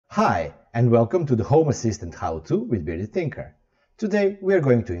Hi, and welcome to the Home Assistant How-To with Bearded Thinker. Today we are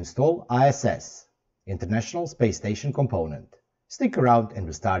going to install ISS, International Space Station Component. Stick around and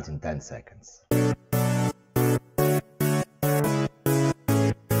we'll start in 10 seconds.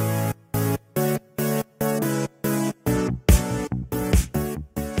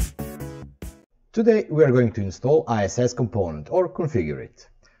 Today we are going to install ISS component or configure it.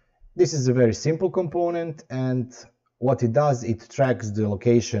 This is a very simple component, and what it does, it tracks the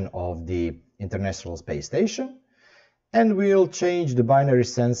location of the International Space Station and will change the binary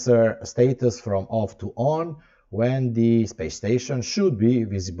sensor status from off to on when the space station should be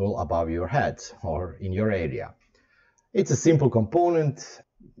visible above your head or in your area. It's a simple component,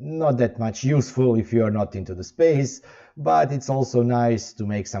 not that much useful if you are not into the space, but it's also nice to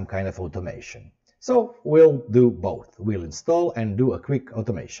make some kind of automation. So we'll do both. We'll install and do a quick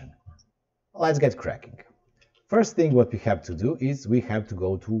automation. Let's get cracking. First thing what we have to do is we have to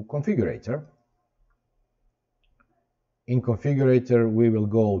go to Configurator. In Configurator we will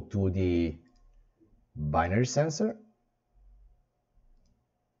go to the binary sensor,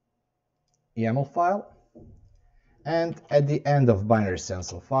 YAML file, and at the end of binary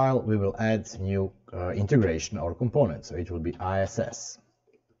sensor file we will add new integration or component, so it will be ISS.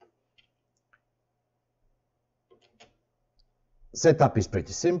 Setup is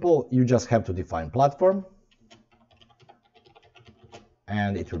pretty simple. You just have to define platform,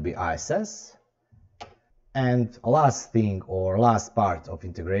 and it will be ISS. And last thing or last part of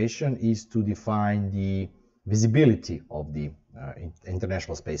integration is to define the visibility of the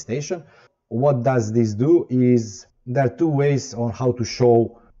International Space Station. What does this do is there are two ways on how to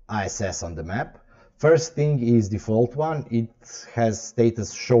show ISS on the map. First thing is default one. It has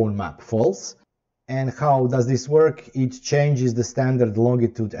status shown map false. And how does this work? It changes the standard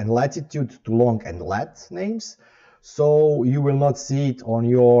longitude and latitude to long and lat names, so you will not see it on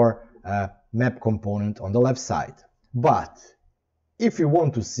your map component on the left side. But if you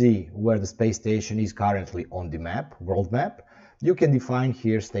want to see where the space station is currently on the map, world map, you can define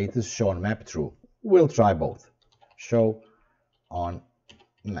here status show on map true. We'll try both. Show on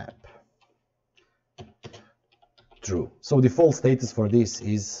map true. So default status for this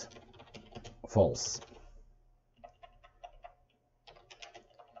is false.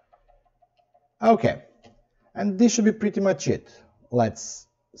 Okay, and this should be pretty much it. Let's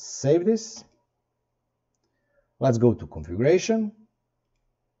save this. Let's go to configuration,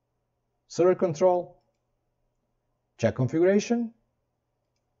 server control, check configuration,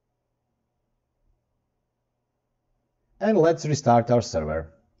 and let's restart our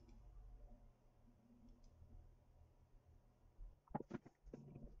server.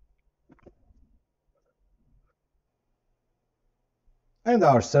 And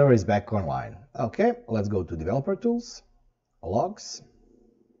our server is back online. Okay, let's go to developer tools, logs.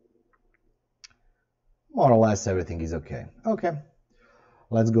 More or less everything is okay. Okay,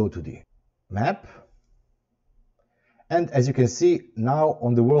 let's go to the map. And as you can see, now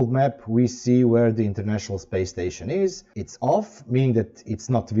on the world map we see where the International Space Station is. It's off, meaning that it's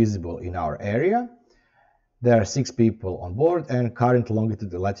not visible in our area. There are 6 people on board and current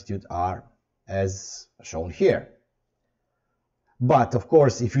longitude and latitude are as shown here. But of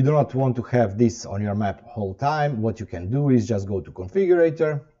course, if you do not want to have this on your map whole time, what you can do is just go to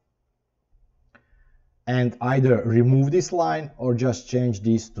configurator and either remove this line or just change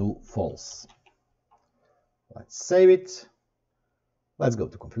this to false. Let's save it. Let's go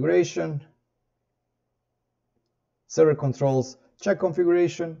to configuration, server controls, check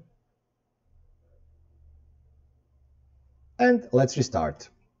configuration, and let's restart.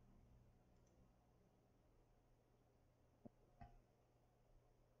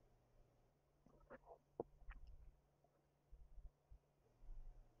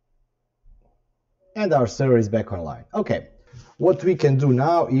 And our server is back online. Okay, what we can do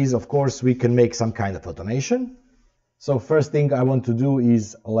now is, of course, we can make some kind of automation. So first thing I want to do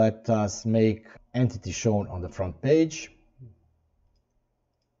is let us make entity shown on the front page.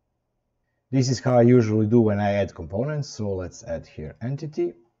 This is how I usually do when I add components. So let's add here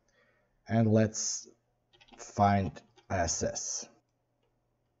entity and let's find ISS.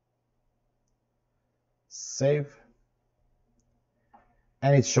 Save.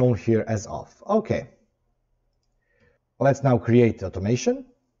 And it's shown here as off. Okay. Let's now create automation.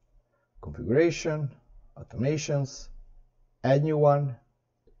 Configuration, automations, add new one.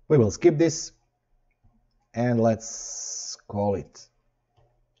 We will skip this and let's call it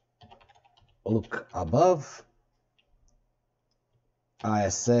look above.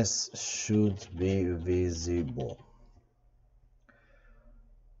 ISS should be visible.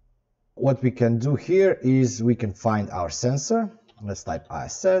 What we can do here is we can find our sensor. Let's type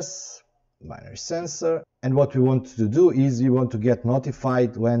ISS, binary sensor, and what we want to do is we want to get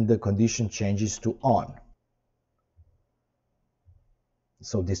notified when the condition changes to on.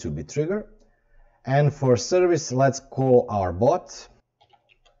 So this will be trigger. And for service, let's call our bot,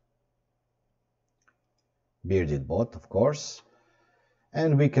 BeardedBot, of course,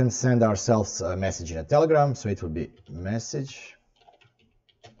 and we can send ourselves a message in a Telegram. So it will be message,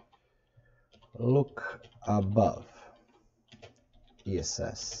 look above,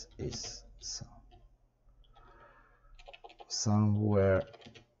 ISS is somewhere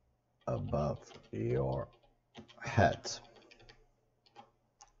above your head.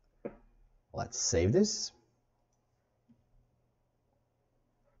 Let's save this.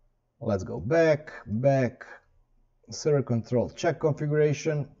 Let's go back, server control, check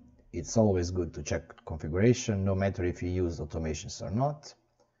configuration. It's always good to check configuration, no matter if you use automations or not.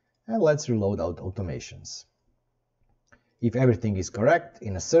 And let's reload out automations. If everything is correct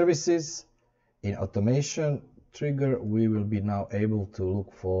in a services, in automation trigger, we will be now able to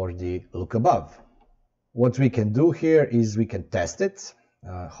look for the look above. What we can do here is we can test it,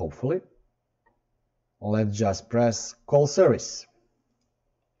 hopefully. Let's just press call service.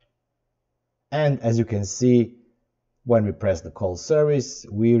 And as you can see, when we press the call service,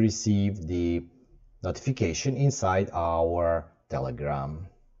 we receive the notification inside our Telegram.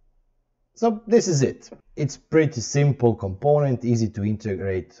 So this is it. It's pretty simple component, easy to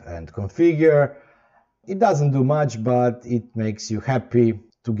integrate and configure. It doesn't do much, but it makes you happy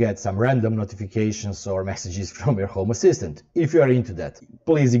to get some random notifications or messages from your Home Assistant. If you are into that,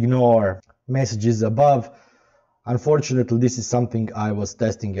 please ignore messages above. Unfortunately, this is something I was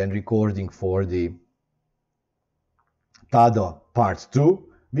testing and recording for the Tado Part 2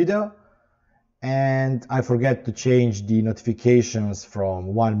 video, and I forgot to change the notifications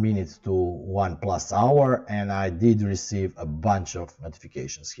from 1 minute to 1+ hour, and I did receive a bunch of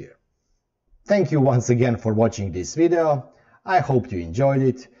notifications here. Thank you once again for watching this video. I hope you enjoyed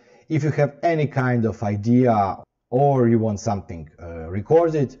it. If you have any kind of idea or you want something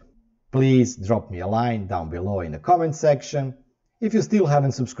recorded, please drop me a line down below in the comment section. If you still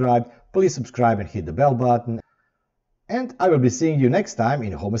haven't subscribed, please subscribe and hit the bell button. And I will be seeing you next time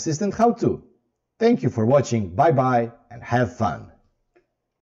in Home Assistant How To. Thank you for watching, bye bye, and have fun!